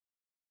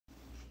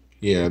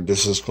Yeah,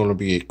 this is going to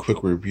be a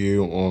quick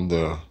review on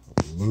the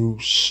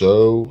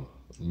Moosoo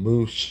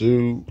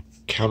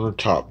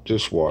countertop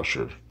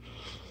dishwasher.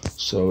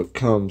 So it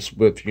comes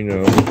with,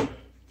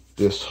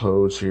 this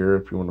hose here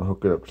if you want to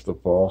hook it up to the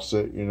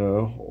faucet,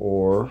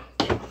 or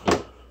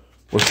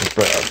what's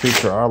the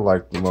feature I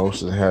like the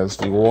most, it has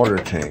the water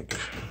tank.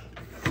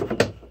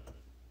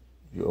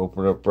 You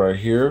open it up right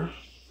here.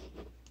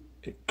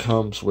 It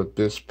comes with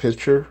this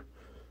pitcher,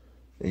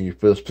 and you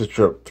fill this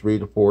pitcher up 3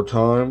 to 4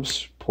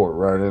 times, pour it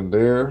right in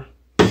there,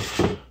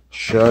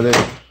 shut it,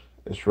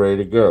 it's ready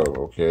to go.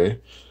 Okay,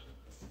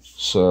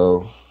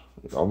 so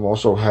I'm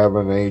also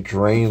having a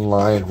drain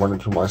line running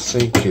to my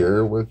sink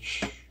here,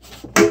 which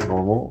is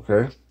normal.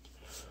 Okay,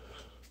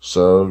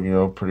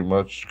 so pretty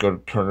much go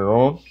to turn it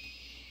on.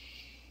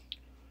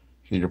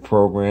 You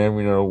program,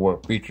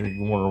 what feature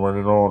you want to run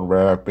it on: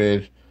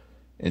 rapid,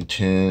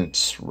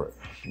 intense,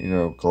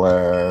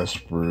 glass,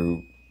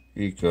 fruit,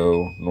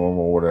 eco,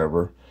 normal,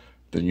 whatever.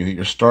 Then you hit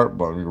your start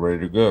button, you're ready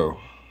to go.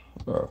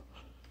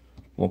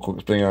 One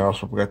quick thing I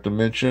also forgot to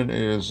mention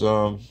is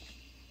you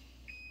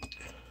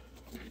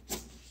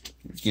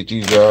get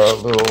these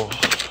little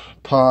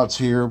pods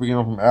here,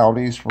 from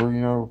Aldi's for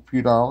a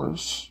few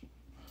dollars.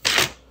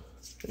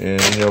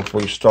 And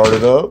before you start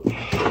it up,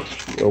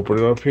 you open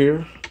it up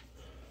here,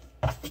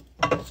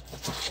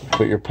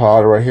 put your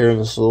pod right here in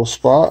this little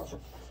spot,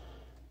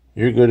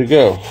 you're good to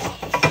go.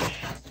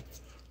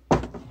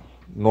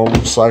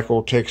 Normal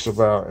cycle takes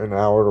about an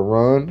hour to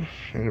run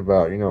and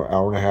about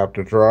hour and a half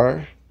to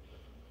dry.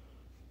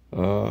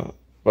 But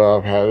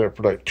I've had it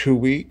for like 2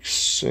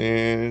 weeks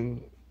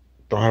and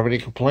don't have any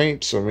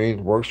complaints. I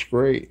mean, works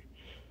great.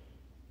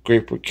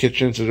 Great for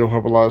kitchens that don't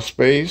have a lot of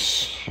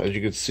space. As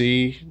you can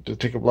see, to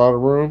take up a lot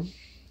of room.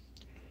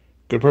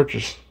 Good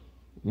purchase.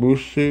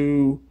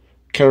 Moosoo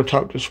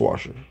countertop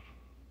dishwasher.